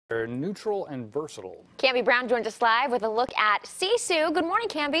They're neutral and versatile. Cambi Brown joins us live with a look at SISU. Good morning,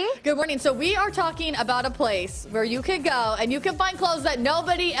 Cambi. Good morning. So we are talking about a place where you could go and you can find clothes that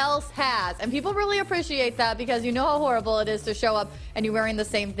nobody else has. And people really appreciate that because you know how horrible it is to show up and you're wearing the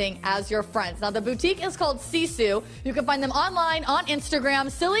same thing as your friends. Now, the boutique is called SISU. You can find them online on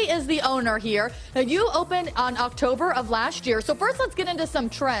Instagram. Silly is the owner here. Now, you opened on October of last year. So first, let's get into some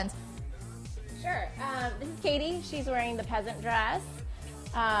trends. Sure. This is Katie. She's wearing the peasant dress.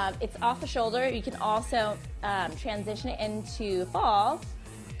 It's off the shoulder. You can also transition it into fall,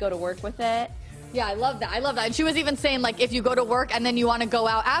 go to work with it. Yeah, I love that. I love that. And she was even saying, like, if you go to work and then you want to go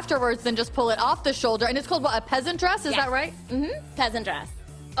out afterwards, then just pull it off the shoulder. And it's called, what, a peasant dress? Is that right? Mm-hmm. Peasant dress.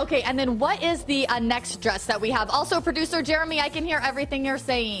 Okay, and then what is the next dress that we have? Also, producer Jeremy, I can hear everything you're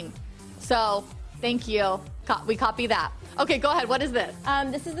saying. So, thank you. We copy that. Okay, go ahead. What is this?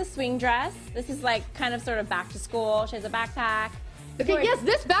 This is the swing dress. This is like kind of sort of back to school. She has a backpack. Okay, yes,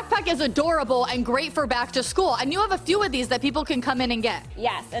 this backpack is adorable and great for back to school. And you have a few of these that people can come in and get.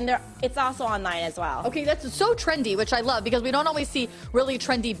 Yes, and it's also online as well. Okay, that's so trendy, which I love because we don't always see really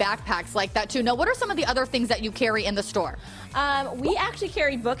trendy backpacks like that too. Now, what are some of the other things that you carry in the store? We actually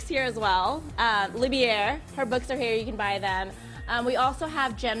carry books here as well. Libier, her books are here, you can buy them. We also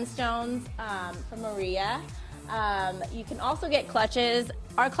have gemstones from Maria. You can also get clutches.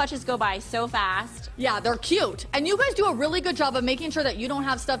 Our clutches go by so fast. Yeah, they're cute. And you guys do a really good job of making sure that you don't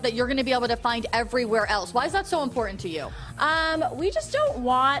have stuff that you're going to be able to find everywhere else. Why is that so important to you? We just don't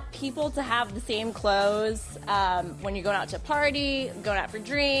want people to have the same clothes when you're going out to a party, going out for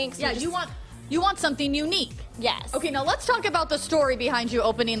drinks. Yeah, you want something unique. Yes. Okay, now let's talk about the story behind you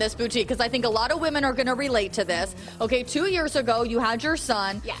opening this boutique because I think a lot of women are going to relate to this. Okay, 2 years ago, you had your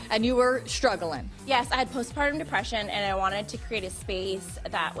son and you were struggling. Yes, I had postpartum depression and I wanted to create a space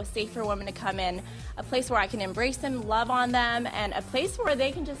that was safe for women to come in, a place where I can embrace them, love on them, and a place where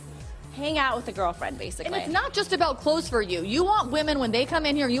they can just hang out with a girlfriend, basically. And it's not just about clothes for you. You want women, when they come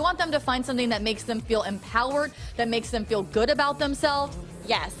in here, you want them to find something that makes them feel empowered, that makes them feel good about themselves.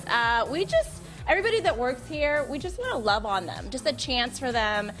 Yes, everybody that works here, we just want to love on them. Just a chance for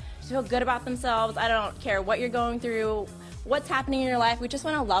them to feel good about themselves. I don't care what you're going through, what's happening in your life. We just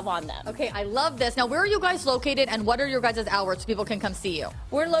want to love on them. Okay, I love this. Now, where are you guys located and what are your guys' hours so people can come see you?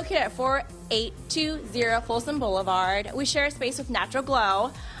 We're located at 4820 Folsom Boulevard. We share a space with Natural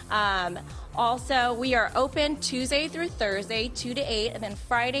Glow. Also, we are open Tuesday through Thursday, 2 to 8, and then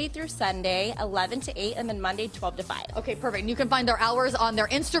Friday through Sunday, 11 to 8, and then Monday, 12 to 5. Okay, perfect. And you can find their hours on their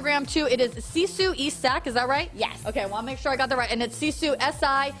Instagram, too. It is SISU East Sac, is that right? Yes. Okay, I want to make sure I got that right. And it's SISU,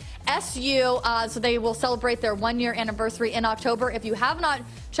 S-I-S-U, so they will celebrate their one-year anniversary in October. If you have not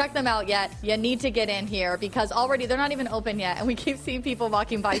checked them out yet, you need to get in here because already they're not even open yet, and we keep seeing people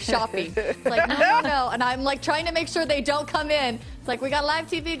walking by shopping. It's like, no. And I'm like trying to make sure they don't come in. It's like, we got live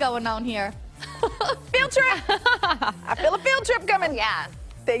TV going on here. Field trip. I feel a field trip coming. Yeah.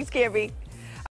 Thanks, Cambi.